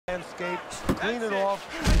landscape, clean it off.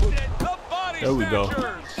 There we go.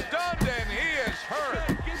 Stunned and he is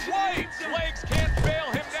hurt. White's legs can't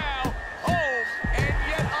fail him now. Home and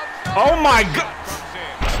yet another. Oh my God.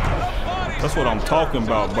 That's what I'm talking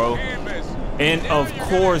about, bro. And of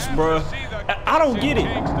course, bro, I don't get it.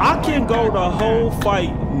 I can go the whole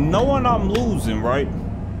fight knowing I'm losing, right?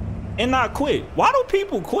 And not quit. Why do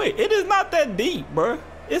people quit? It is not that deep, bro.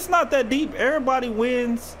 It's not that deep. Everybody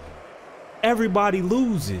wins. Everybody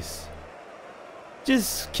loses.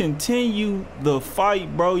 Just continue the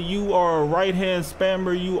fight, bro. You are a right-hand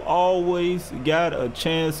spammer. You always got a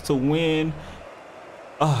chance to win.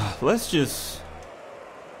 Let's just...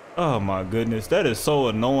 Oh my goodness, that is so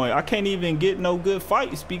annoying. I can't even get no good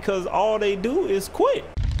fights because all they do is quit.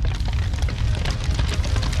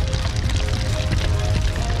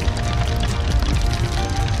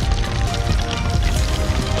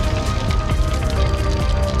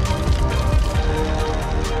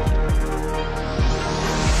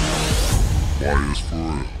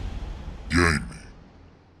 YS4L Gaming.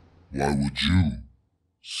 Why would you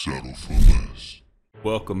settle for less?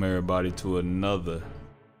 Welcome everybody to another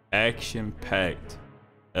action-packed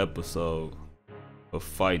episode of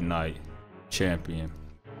Fight Night Champion.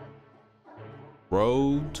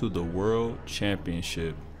 Road to the World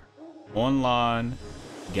Championship online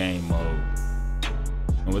game mode.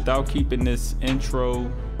 And without keeping this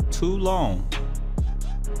intro too long,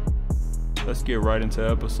 let's get right into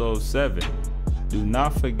episode 7. Do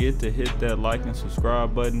not forget to hit that like and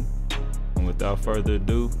subscribe button. And without further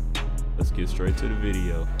ado, let's get straight to the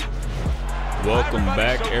video. Welcome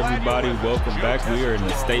back, everybody. Welcome back. We are in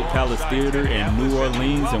the State Palace Theater in New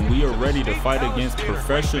Orleans, and we are ready to fight against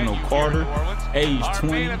Professional Carter, age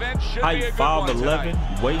 20, height 5'11",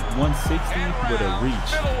 weight 160, with a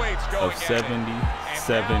reach of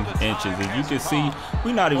 77 inches. As you can see,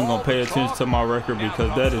 we're not even gonna pay attention to my record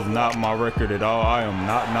because that is not my record at all. I am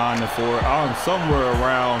not 9-4. I'm somewhere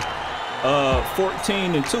around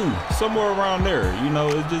 14-2, somewhere around there. You know,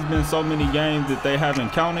 it's just been so many games that they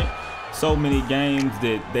haven't counted. So many games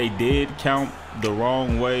that they did count the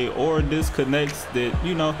wrong way or disconnects that,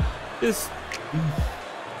 you know, let's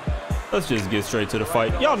just get straight to the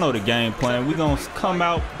fight. Y'all know the game plan. We're gonna come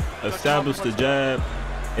out, establish the jab,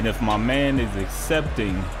 and if my man is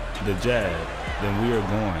accepting the jab, then we are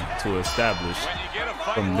going to establish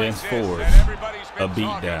from thenceforward a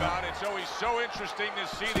beatdown. It's always so interesting to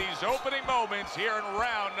see these opening moments here in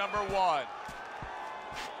round number 1.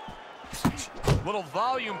 Little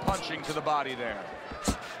volume punching to the body there.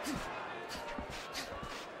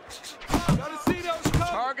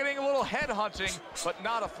 Targeting a little head hunting, but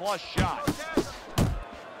not a flush shot.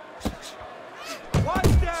 Watch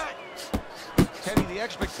that! Teddy, the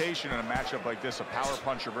expectation in a matchup like this, a power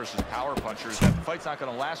puncher versus power puncher, is that the fight's not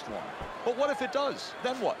going to last long. But what if it does?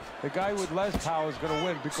 Then what? The guy with less power is going to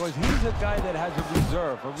win because he's a guy that has a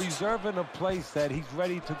reserve in a place that he's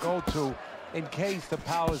ready to go to in case the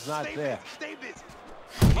power's not there.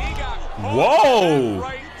 Whoa!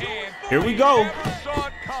 Right hand. Here we go. Saw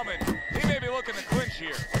it coming. He may be looking to clinch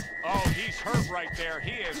here. Oh, he's hurt right there.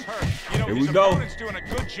 He is hurt. You know, his opponent's doing a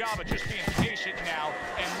good job of just being patient now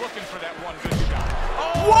and looking for that one good shot.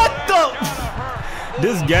 Oh, what the?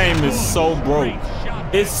 This game is so broke.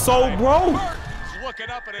 It's so broke. He's looking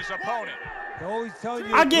up at his opponent.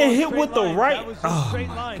 I get hit with the right. Oh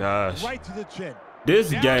my gosh. Right to the chin.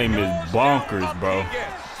 This game is bonkers, bro.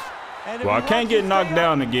 Well, I can't get knocked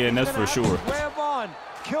down again, that's for sure. Grab on,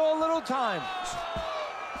 kill a little time.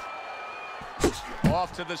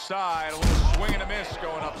 Off to the side, a little swing and a miss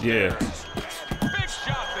going upstairs. Yeah. Big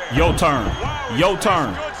shot there. Your turn. Wow, Your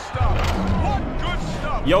turn. good stuff. What good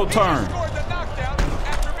stuff. Your turn. He scored the knockdown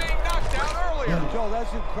after being knocked down earlier. Joe,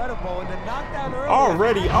 that's incredible. And the knockdown earlier.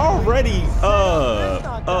 Already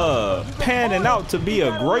panning out to be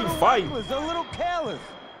a great fight. A little careless.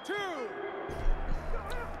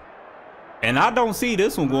 And I don't see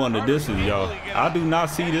this one going the distance, y'all. I do not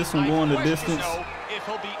see this one going the distance. If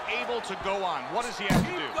he'll be able to go on, what does he have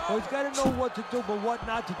to do? Well, he's got to know what to do, but what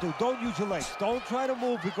not to do. Don't use your legs. Don't try to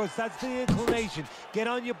move because that's the inclination. Get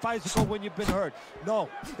on your bicycle when you've been hurt. No,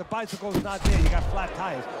 the bicycle is not there. You got flat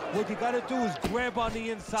tires. What you got to do is grab on the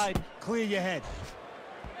inside, clear your head.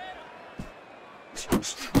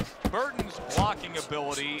 Burton's blocking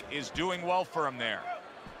ability is doing well for him there.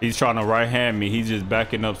 He's trying to right hand me. He's just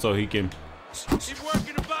backing up so he can. Keep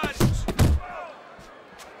working the body.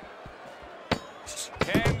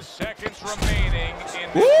 10 seconds remaining in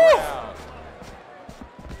this round.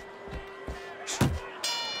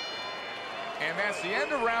 And that's the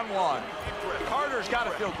end of round 1. Carter Carter's got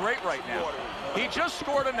to feel great right now. He just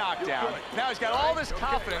scored a knockdown. Now he's got all this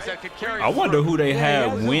confidence that could carry. I wonder who they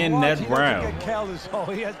had win that round.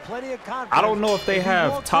 He has plenty of confidence. I don't know if they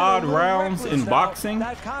have tied rounds in boxing.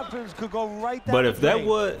 That confidence could go right down. But if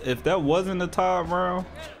that wasn't a tied round.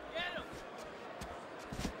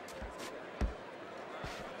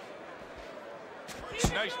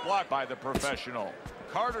 Nice block by the professional.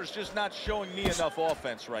 Carter's just not showing me enough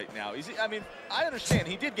offense right now. I mean, I understand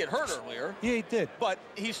he did get hurt earlier. Yeah, he did. But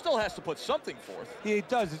he still has to put something forth. Yeah, he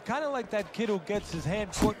does. It's kind of like that kid who gets his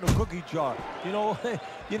hand caught in a cookie jar. You know,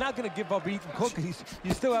 you're not going to give up eating cookies.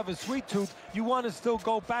 You still have a sweet tooth. You want to still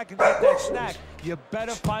go back and get that snack. You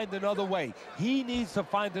better find another way. He needs to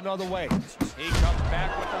find another way. He comes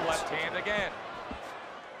back with the left hand again.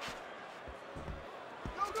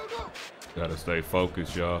 Gotta stay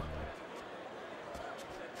focused, y'all.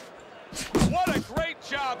 What a great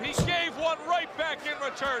job. He gave one right back in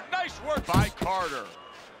return. Nice work by Carter.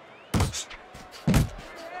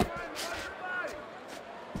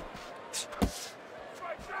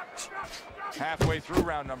 Halfway through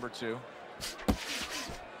round number 2.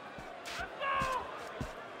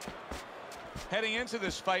 Heading into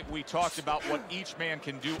this fight, we talked about what each man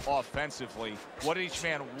can do offensively. What each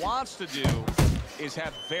man wants to do is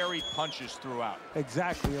have varied punches throughout.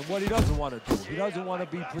 Exactly, and what he doesn't want to do. He doesn't want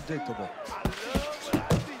to be predictable.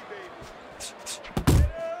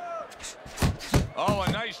 Oh,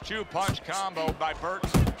 a nice 2-punch combo by Burton.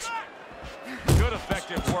 Good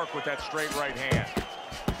effective work with that straight right hand.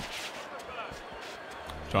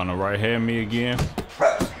 Trying to right hand me again.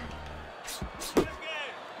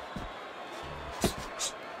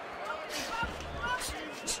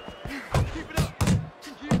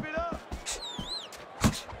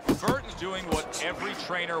 Doing what every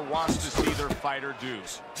trainer wants to see their fighter do.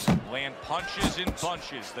 Land punches in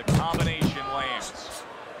bunches. The combination lands.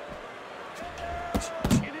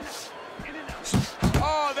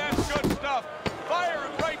 Oh, that's good stuff.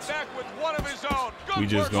 Firing right back with one of his own. Good we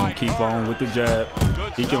just work gonna by keep Carter. on with the jab.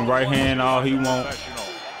 Good He can right hand all he want.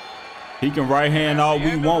 He can right hand all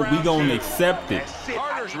we want. We gonna accept it.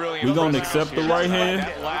 Really we gonna accept the right hand.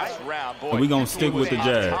 And we gonna stick with the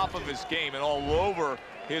jab. Top of his game and all over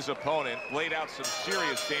his opponent. Laid out some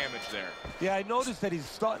serious damage there. Yeah, I noticed that he's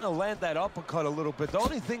starting to land that uppercut a little bit. The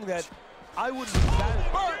only thing that I wouldn't be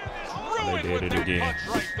They did it again.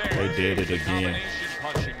 They did it again.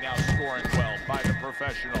 Punching now scoring well by the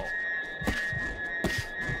professional.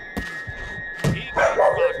 He got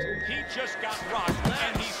rocked. He just got rocked,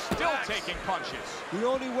 and he's still taking punches. The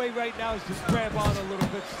only way right now is to grab on a little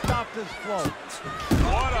bit, stop this flow.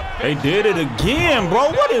 They did it again,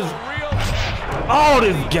 bro. What is... Oh,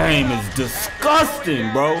 this game is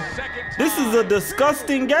disgusting, bro. This is a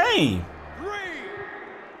disgusting game. 3,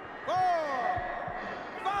 4,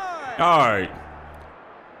 5.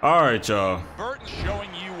 All right, y'all.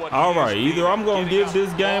 All right, either I'm gonna give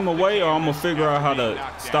this game away or I'm gonna figure out how to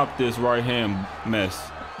stop this right hand mess.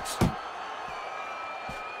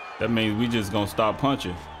 That means we just gonna stop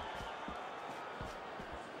punching.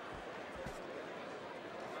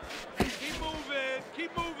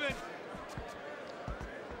 Keep moving.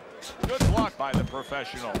 Good block by the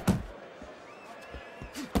professional.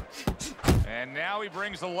 And now he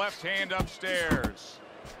brings the left hand upstairs.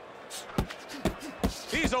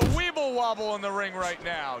 He's a weeble wobble in the ring right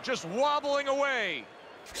now, just wobbling away.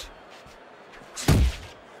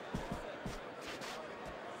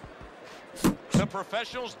 The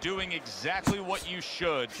professional's doing exactly what you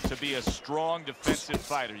should to be a strong defensive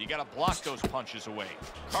fighter. You got to block those punches away.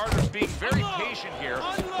 Carter's being very patient here,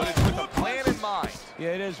 but it's with a plan in mind. Yeah,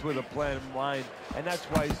 it is with a plan in mind, and that's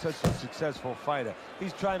why he's such a successful fighter.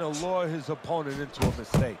 He's trying to lure his opponent into a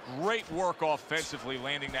mistake. Great work offensively,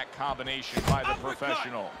 landing that combination by the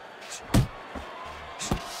professional.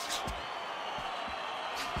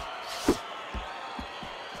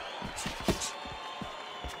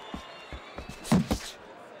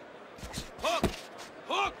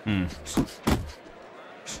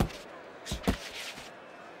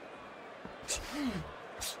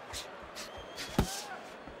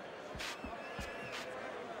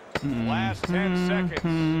 Last 10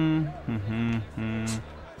 seconds.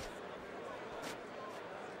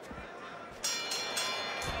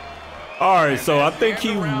 All right, so I think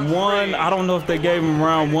he won. I don't know if they gave him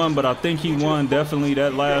round 1, but I think he won definitely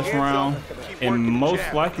that last round and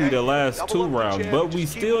most likely the last 2 rounds. But we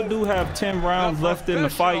still do have 10 rounds left in the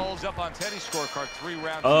fight.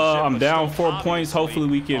 I'm down 4 points. Hopefully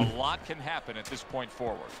we can. A lot can happen at this point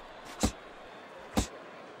forward.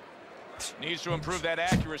 Needs to improve that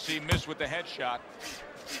accuracy. Missed with the headshot.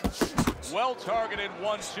 Well targeted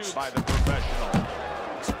 1-2 by the professional.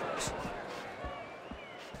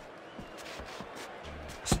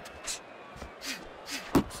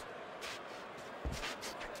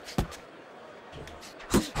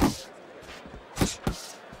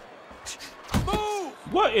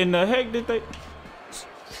 What in the heck did they?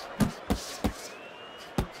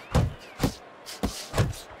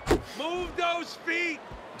 Move those feet.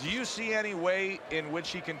 Do you see any way in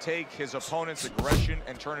which he can take his opponent's aggression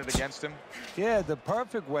and turn it against him? Yeah, the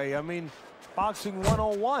perfect way. I mean, boxing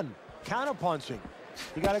 101, counterpunching.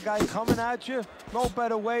 You got a guy coming at you, no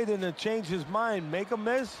better way than to change his mind. Make him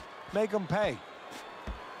miss, make him pay.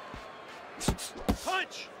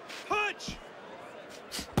 Punch! Punch!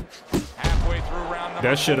 Halfway through round number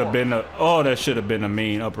That should have 4. been a, oh, that should have been a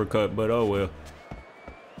mean uppercut, but oh well.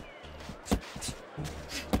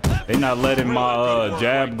 They not letting my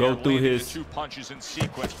jab go through his. 2 punches in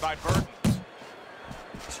sequence by Burton.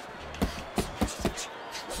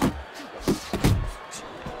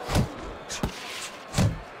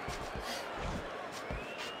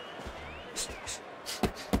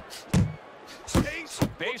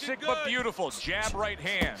 Basic but beautiful jab right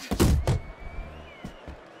hand.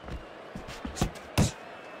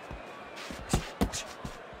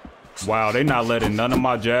 Wow, they not letting none of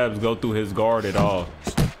my jabs go through his guard at all.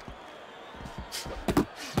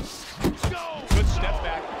 Good step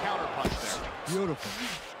back counter punch there. Beautiful.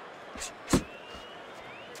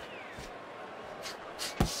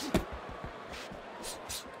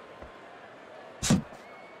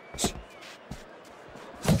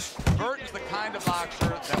 Burton's the kind of boxer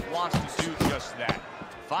that wants to do just that.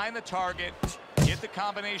 Find the target, get the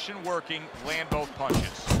combination working, land both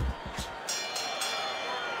punches.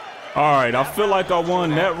 All right, I feel like I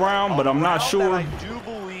won that round, but I'm not sure. I do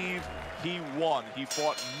believe he won. He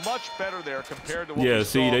fought much better there compared to what Yeah, we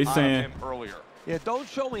see, saw they out of saying- him earlier. Yeah, don't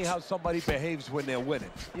show me how somebody behaves when they're winning.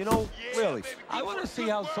 You know, really, I want to see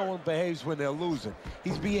how someone behaves when they're losing.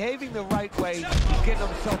 He's behaving the right way. He's getting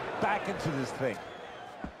himself back into this thing.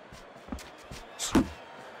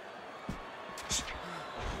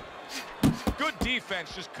 Good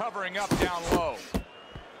defense, just covering up down low.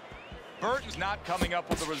 Burton's not coming up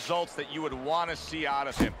with the results that you would want to see out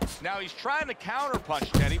of him. Now he's trying to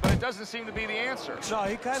counterpunch Teddy, but it doesn't seem to be the answer. No,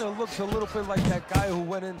 he kind of looks a little bit like that guy who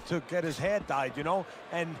went in to get his hair dyed, you know,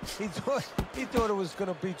 and he thought it was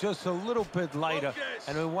going to be just a little bit lighter,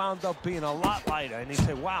 and it wound up being a lot lighter. And he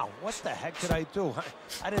said, wow, what the heck did I do?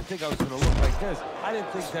 I didn't think I was going to look like this. I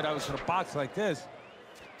didn't think that I was going to box like this.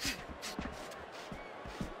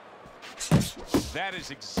 That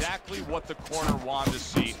is exactly what the corner wanted to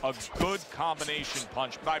see. A good combination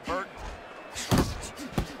punch by Burton.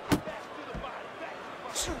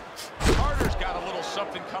 Carter's got a little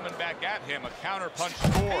something coming back at him. A counter punch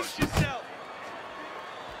scored.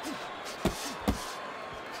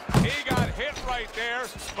 He got hit right there,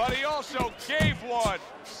 but he also gave one.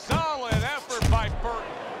 Solid effort by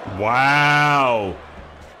Burton. Wow.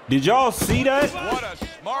 Did y'all see that? What a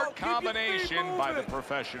smart combination by the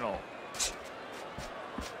professional.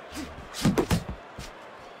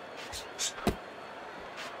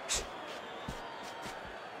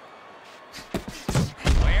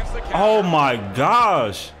 Oh my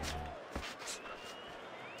gosh.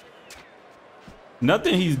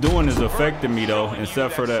 Nothing he's doing is affecting me though,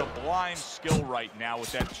 except for that. Sublime skill right now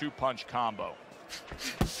with that 2-punch combo.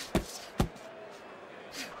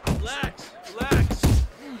 Relax, relax.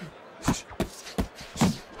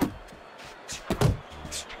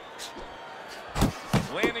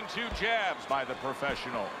 Landing 2 jabs by the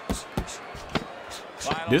professional.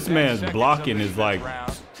 This man's blocking is like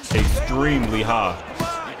extremely high.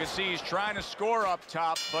 You can see he's trying to score up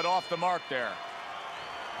top, but off the mark there.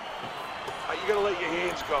 You gotta let your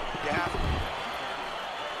hands go. You have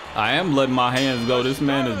to. I am letting my hands go. This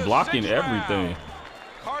man is blocking everything.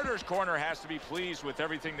 Carter's corner has to be pleased with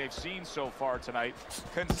everything they've seen so far tonight.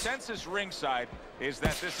 Consensus ringside is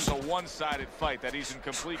that this is a one-sided fight, that he's in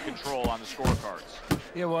complete control on the scorecards.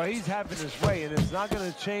 Yeah, well, he's having his way, and it's not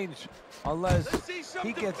going to change unless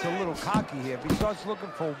he gets a little cocky here. If he starts looking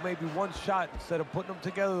for maybe one shot instead of putting them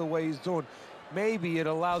together the way he's doing, maybe it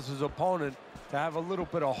allows his opponent to have a little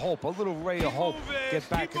bit of hope, a little ray of hope, get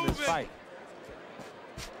back in this fight.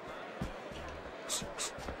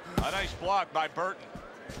 A nice block by Burton.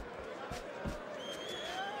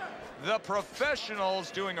 The professional's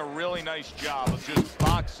doing a really nice job of just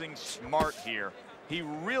boxing smart here. He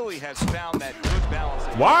really has found that good balance.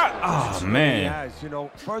 What? Oh, man. He has, you know,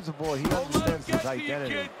 first of all, he understands his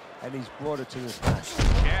identity, and he's brought it to this match.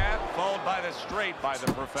 Jab followed by the straight by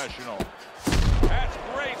the professional. That's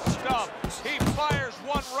great stuff. He fires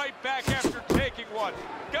one right back after taking one.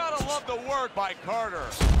 Gotta love the work by Carter.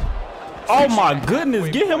 Oh my goodness,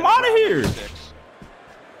 get him out of here.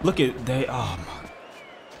 Look at they, oh my.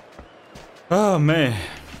 Oh man.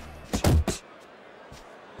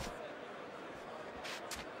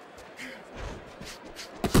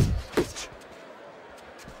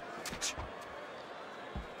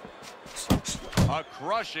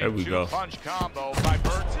 crushing There we go. two-punch combo by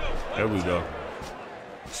Burton. There we go.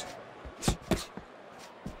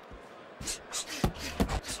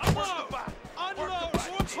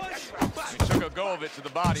 He took a go of it to the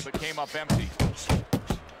body, but came up empty.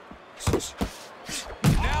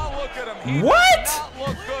 Now look at him. He What? does not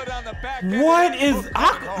look good on the back end. What is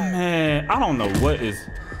man? I don't know what is.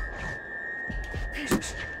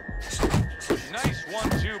 Nice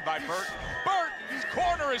 1-2 by Burton. Burton's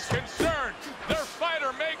corner is concerned. Their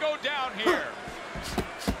fighter may go down here.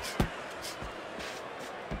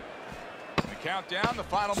 The countdown, the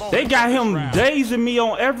final moment. They got him round. dazing me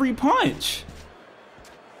on every punch.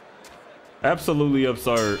 Absolutely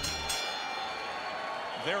absurd.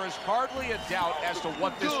 There is hardly a doubt as to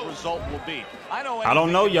what this result will be. I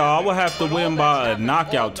don't know, y'all. I would have to but all win that's by a happened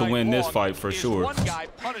knockout all to night win this long fight for is sure. One guy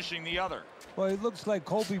punishing the other. Well, it looks like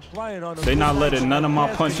Kobe Bryant on a They not good letting night none of my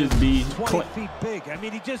basket punches is be 20 feet big. I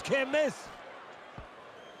mean, he just can't miss.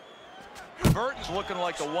 Burton's looking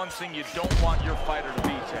like the one thing you don't want your fighter to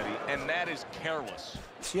be, Teddy, and that is careless.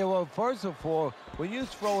 Yeah, well, first of all, when you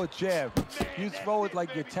throw a jab, you throw it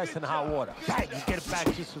like you're testing hot water. Bang, you get it back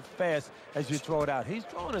just as fast as you throw it out. He's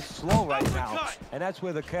throwing it slow right now, and that's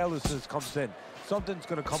where the carelessness comes in. Something's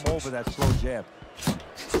going to come over that slow jab.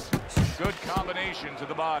 Good combination to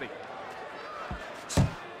the body.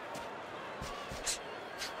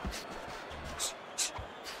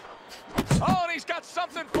 Oh, and he's got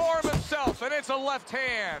something for him himself, and it's a left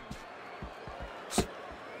hand.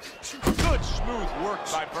 Good smooth work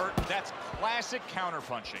by Burton. That's classic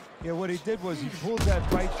counterpunching. Yeah, what he did was he pulled that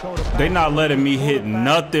right shoulder back. They not letting me hit Pulled it back,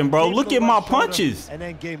 nothing, bro. gave Look him at the my left shoulder, punches. And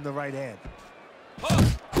then gave him the right hand.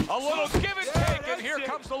 A little give and take, and here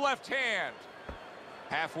comes the left hand.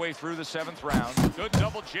 Halfway through the 7th round. Good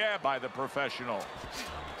double jab by the professional.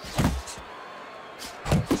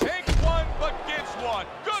 Takes one, but gives one.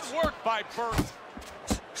 Good work by Burton.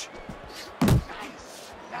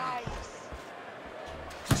 Nice.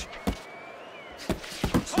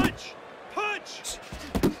 Punch! Punch!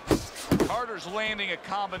 Carter's landing a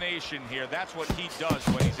combination here. That's what he does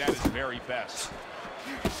when he's at his very best.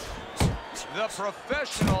 The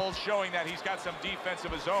professional showing that he's got some defense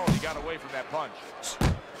of his own. He got away from that punch.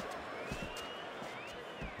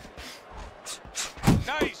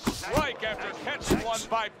 Nice strike after catching one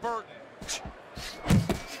by Burton.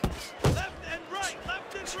 Left and right,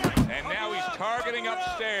 left and right. And now he's targeting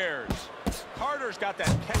upstairs. Carter's got that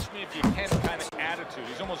catch me if you can kind of attitude.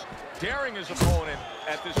 He's almost daring his opponent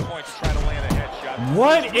at this point to try to land a headshot.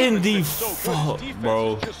 What in the so fuck, good. His defense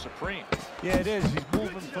bro? is just supreme. Yeah, it is. He's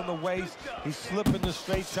moving from the waist. He's slipping the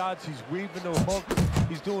straight shots. He's weaving the hook.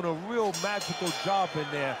 He's doing a real magical job in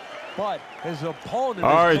there. But his opponent.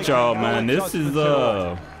 All right, y'all, man. This is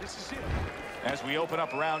As we open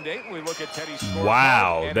up round 8, we look at Teddy's score.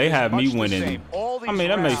 wow. They have me much the winning. same. All these I mean,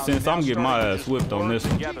 that makes rounds sense. now I'm getting my starting to ass just whipped on blur this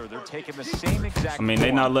one. together. They're taking the same exact I mean, they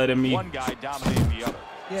form. not letting me. One guy dominating the other.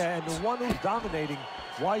 Yeah, and the one who's dominating,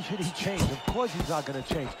 why should he change? Of course he's not going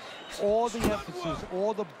to change. All the emphasis,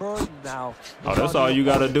 all the burden now. Oh, that's all you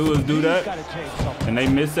got to do is do He's that. got to change something. And they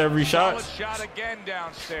miss every Solid shot. shot again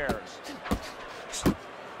downstairs.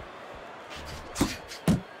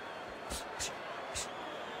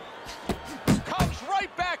 Comes right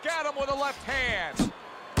back at him with a left hand.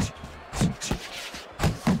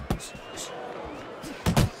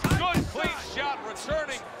 Good clean shot,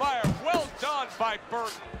 returning fire. Well done by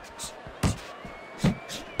Burton.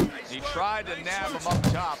 He tried to nab him up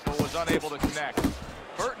top, but was unable to connect.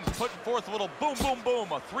 Burton's putting forth a little boom, boom,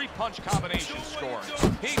 boom, a 3-punch combination score.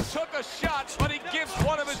 He took a shot, but he gives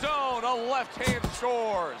one of his own. A left hand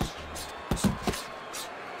scores.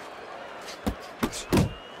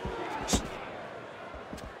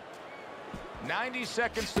 "90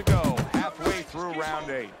 seconds to go, halfway through round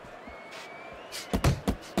 8.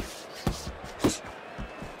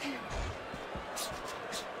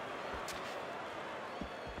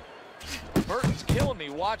 Burton's killing me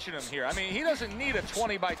watching him here. I mean, he doesn't need a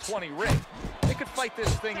 20-by-20 rig. They could fight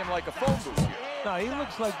this thing in like a phone booth. No, he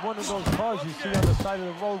looks like one of those cars you see on the side of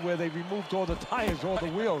the road where they removed all the tires, all the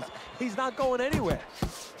wheels. He's not going anywhere.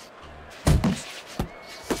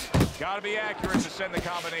 Got to be accurate to send the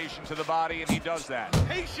combination to the body, and he does that.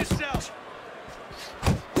 Pace yourself.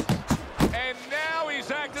 And now he's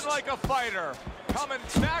acting like a fighter. Coming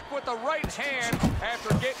back with the right hand after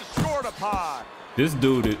getting scored upon. This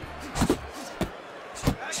dude,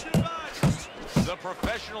 The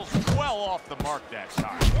professionals well off the mark that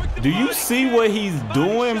time. do you see what he's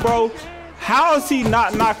doing, bro? How is he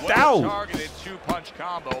not knocked out? Targeted 2-punch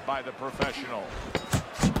combo by the professional.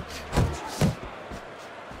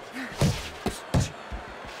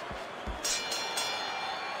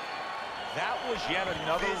 That was yet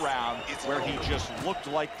another round where he just looked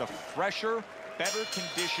like the fresher, better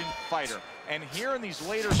conditioned fighter. And here in these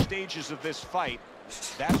later stages of this fight,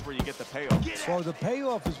 that's where you get the payoff. Well, the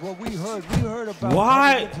payoff is what we heard. We heard about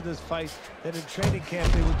coming into this fight that in training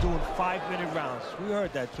camp they were doing 5-minute rounds. We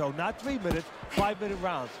heard that, Joe. Not 3 minutes, 5-minute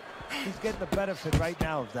rounds. He's getting the benefit right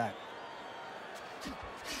now of that.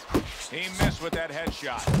 He missed with that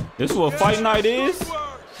headshot. This is what fight night is?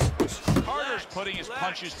 Carter's putting his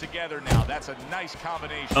punches together now. That's a nice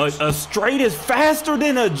combination. A straight is faster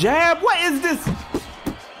than a jab? What is this?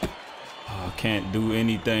 Oh, I can't do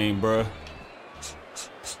anything, bruh.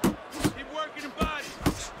 Keep working the body.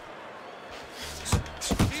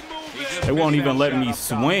 They won't even let me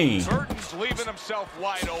swing. Burton's leaving himself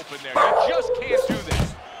wide open there. You just can't do that.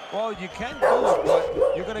 Well, you can do it,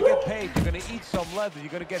 but you're going to get paid. You're going to eat some leather. You're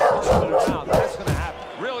going to get punched in the mouth. That's going to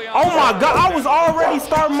happen. Really? Oh my God, I was already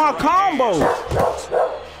starting my combo.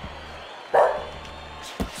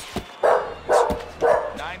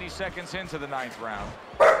 90 seconds into the 9th round.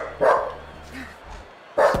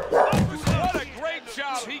 What a great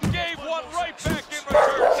job. He gave one right back in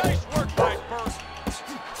return. Nice work by Burton.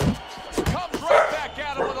 Comes right back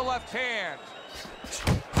at him with a left hand.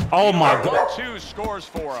 Oh my God. 1-2 scores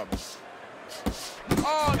for him.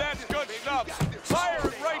 Oh, that's good stuff.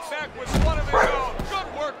 Firing right back with one of his own.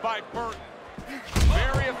 Good work by Burton.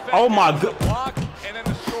 Very effective. Oh my God. Block and then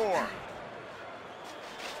the score.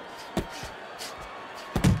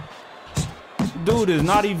 Dude is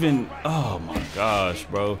not even, oh my gosh,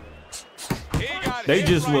 bro. They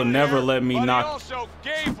just will never let me knock. He also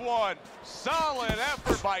gave one. Solid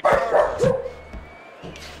effort by Carter.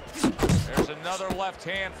 There's another left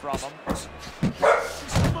hand from him.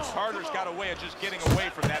 Carter's got a way of just getting away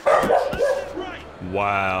from that punch.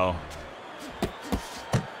 Wow.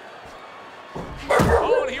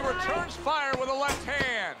 Oh, and he returns fire with a left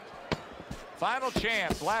hand. Final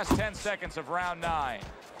chance, last 10 seconds of round 9.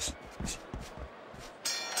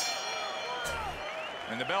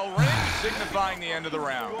 And the bell rings, signifying the end of the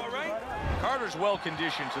round. Carter's well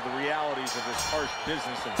conditioned to the realities of this harsh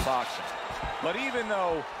business of boxing. But even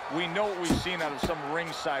though we know what we've seen out of some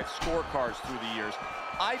ringside scorecards through the years,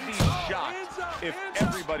 I'd be shocked if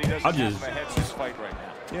everybody doesn't have him ahead in this fight right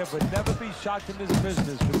now. Yeah, but never be shocked in this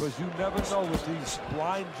business because you never know with these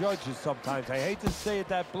blind judges sometimes. I hate to say it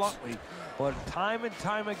that bluntly, but time and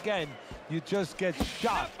time again, you just get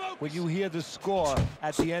shocked when you hear the score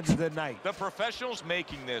at the end of the night. The professional's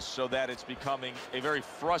making this so that it's becoming a very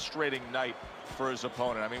frustrating night for his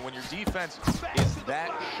opponent. I mean, when your defense is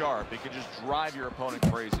that sharp, it can just drive your opponent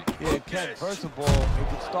crazy. Yeah, it can. First of all, it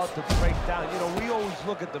can start to break down. You know, we always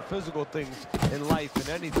look at the physical things in life and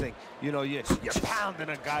anything. You know, you're pounding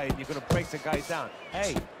a guy and you're going to break the guy down.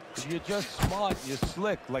 Hey, if you're just smart, you're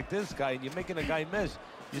slick like this guy, and you're making a guy miss,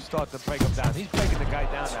 you start to break him down. He's breaking the guy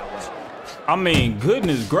down that way. I mean,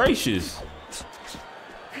 goodness gracious.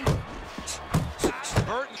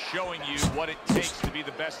 Burton showing you what it takes to be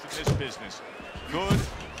the best in this business. Good,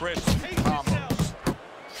 crisp combos.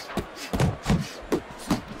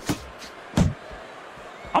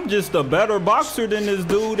 I'm just a better boxer than this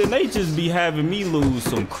dude, and they just be having me lose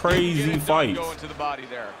some crazy fights. Going to the body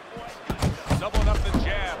there. Doubling up the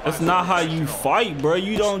jab. That's not how you fight, bro.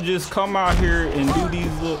 You don't just come out here and do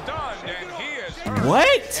these little... Stunned, and he is hurt.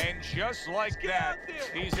 What? And just like that,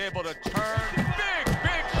 he's able to turn.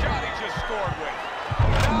 Big shot he just scored with.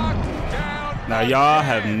 Knocked down. Now, y'all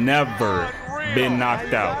have never been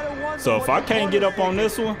knocked out. So if I can't get up on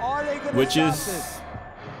this one, which is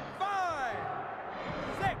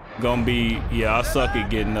gonna be, yeah, I suck at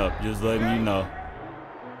getting up, just letting you know.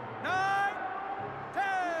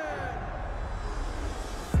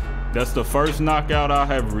 That's the first knockout I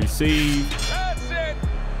have received. That's it.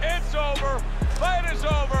 It's over. Fight is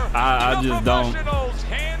over. I just don't.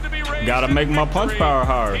 Gotta make my punch power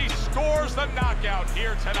higher. He scores the knockout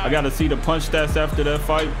here tonight. I gotta see the punch stats after that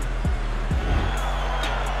fight.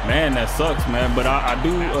 Man, that sucks, man. But I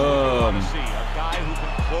do.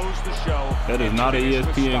 That is not an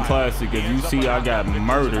ESPN Classic. As you see, I got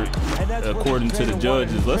murdered according to the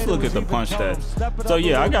judges. Let's look at the punch stats. So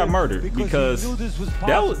yeah, I got murdered because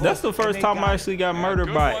that's the first time I actually got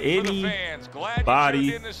murdered by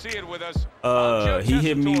anybody. He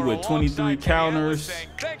hit me with 23 counters.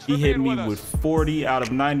 He hit me with 40 out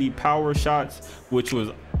of 90 power shots, which was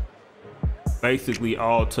basically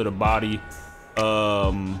all to the body.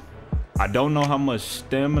 I don't know how much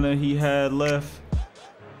stamina he had left,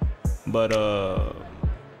 but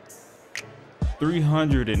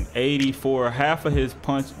 384, half of his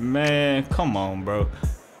punch. Man, come on, bro.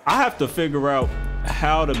 I have to figure out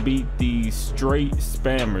how to beat these straight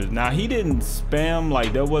spammers. Now, he didn't spam,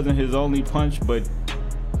 like that wasn't his only punch, but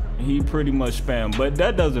he pretty much spammed. But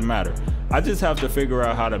that doesn't matter. I just have to figure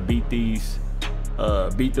out how to beat these,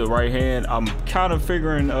 beat the right hand. I'm kind of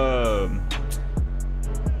figuring,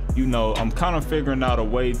 you know, I'm kind of figuring out a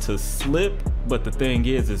way to slip, but the thing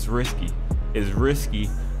is, it's risky. It's risky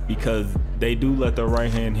because they do let the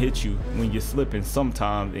right hand hit you when you're slipping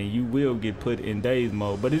sometimes, and you will get put in daze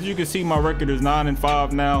mode. But as you can see, my record is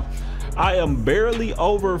 9-5 now. I am barely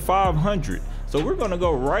over 500. So we're gonna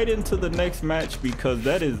go right into the next match because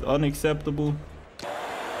that is unacceptable.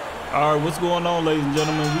 All right, what's going on, ladies and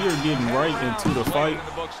gentlemen? We are getting right into the fight.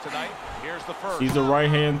 Here's the first. He's a right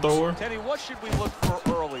hand thrower. Teddy, what should we look for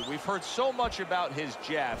early? We've heard so much about his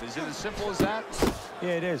jab. Is it as simple as that?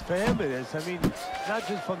 Yeah, it is. For him, it is. I mean, not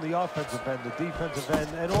just from the offensive end, the defensive end,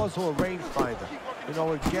 and also a rangefinder. You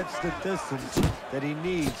know, it gets the distance that he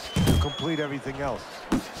needs to complete everything else.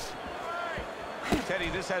 Teddy,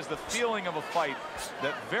 this has the feeling of a fight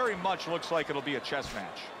that very much looks like it'll be a chess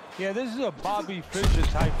match. Yeah, this is a Bobby Fischer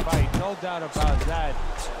type fight, no doubt about that.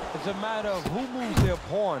 It's a matter of who moves their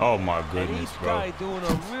pawn. Oh my goodness, and each bro. guy doing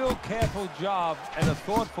a real careful job and a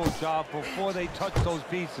thoughtful job before they touch those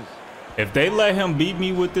pieces. If they let him beat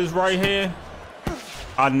me with this right hand,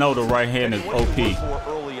 I know the right hand is OP.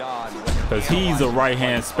 Because he's a right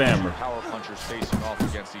hand spammer. Power punchers facing off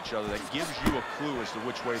against each other. That gives you a clue as to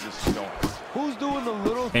which way this is going. Who's doing the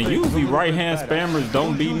little and usually right hand spammers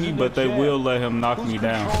don't beat me, but they will let him knock me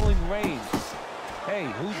down. Range?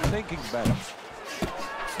 Hey, who's thinking better?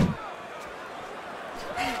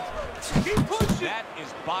 That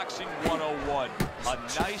is boxing 101. A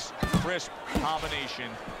nice, crisp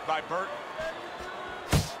combination by Burton.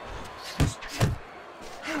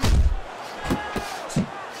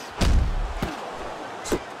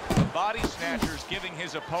 The body snatcher's giving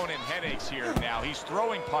his opponent headaches here now. He's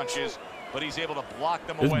throwing punches, but he's able to block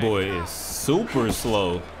them away. This boy is super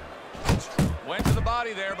slow. Went to the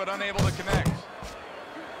body there, but unable to connect.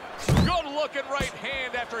 Good looking right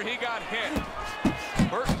hand after he got hit.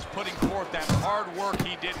 Burton's putting forth that hard work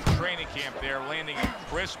he did in training camp there, landing a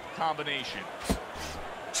crisp combination.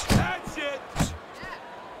 That's it.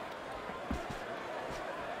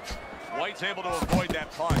 White's able to avoid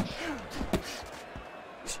that punch.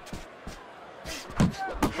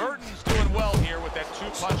 Burton's doing well here with that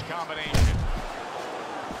two-punch combination.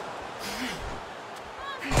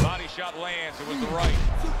 Body shot lands. It was the right.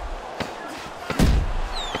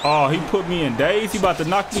 Oh, he put me in daze. He about to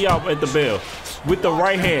knock me out at the bell with the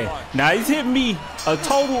right hand. Now he's hit me a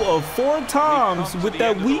total of 4 times with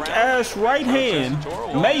that weak ass right hand.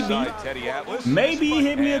 Maybe he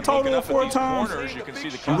hit me a total of 4 times.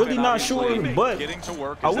 I'm really not sure, but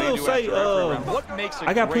I will say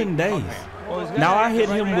I got put in daze. Now I hit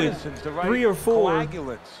him with 3 or 4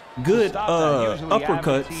 good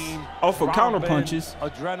uppercuts off of counter punches.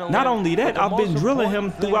 Not only that, I've been drilling him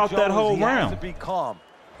throughout that whole round.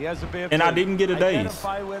 And I didn't get a daze.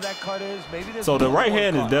 So the right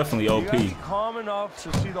hand is definitely OP. Calm enough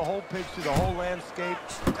to see the whole picture, the whole landscape,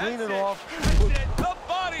 clean it off.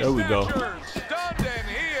 There we go. Stunned and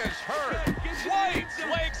he is hurt. White's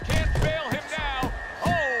legs can't fail him now.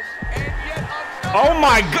 Oh, and yet oh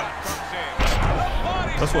my God.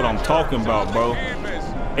 That's what I'm talking about, bro.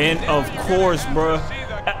 And of course, bro,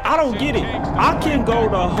 I don't get it. I can go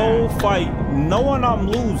the whole fight knowing I'm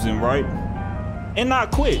losing, right? And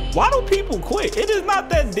not quit. Why do people quit? It is not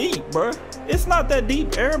that deep, bro. It's not that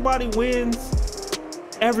deep. Everybody wins.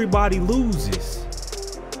 Everybody loses.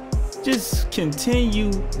 Just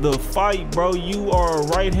continue the fight, bro. You are a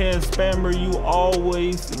right hand spammer. You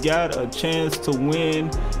always got a chance to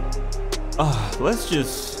win. Let's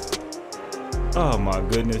just, oh my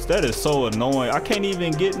goodness, that is so annoying. I can't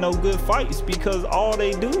even get no good fights because all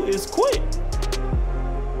they do is quit.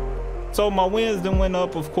 So my wins then went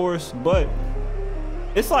up, of course, but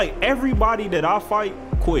it's like everybody that I fight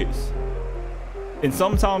quits. And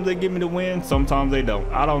sometimes they give me the win, sometimes they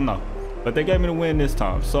don't. I don't know. But they gave me the win this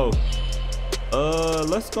time. So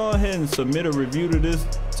let's go ahead and submit a review to this.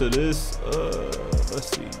 Let's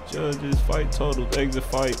see. Judges, fight totals, exit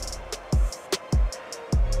fight.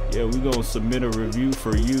 Yeah, we're gonna submit a review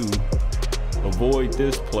for you. Avoid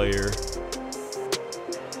this player.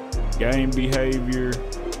 Game behavior.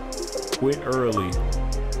 Quit early.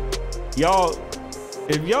 Y'all,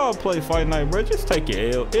 if y'all play Fight Night, bro, just take your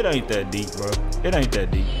L. It ain't that deep, bro. It ain't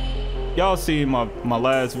that deep. Y'all seen my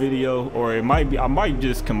last video, or it might be, I might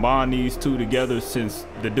just combine these two together since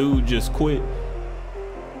the dude just quit.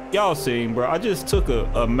 Y'all seen, bro, I just took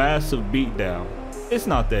a massive beat down. It's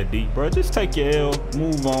not that deep, bro. Just take your L,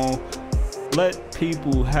 move on. let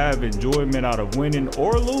people have enjoyment out of winning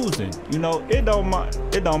or losing. You know, it don't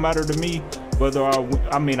matter to me whether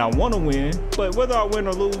I mean, I want to win, but whether I win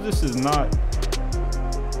or lose, this is not.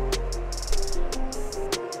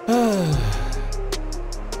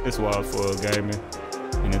 It's YS4L Gaming,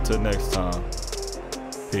 and until next time,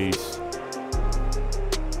 peace.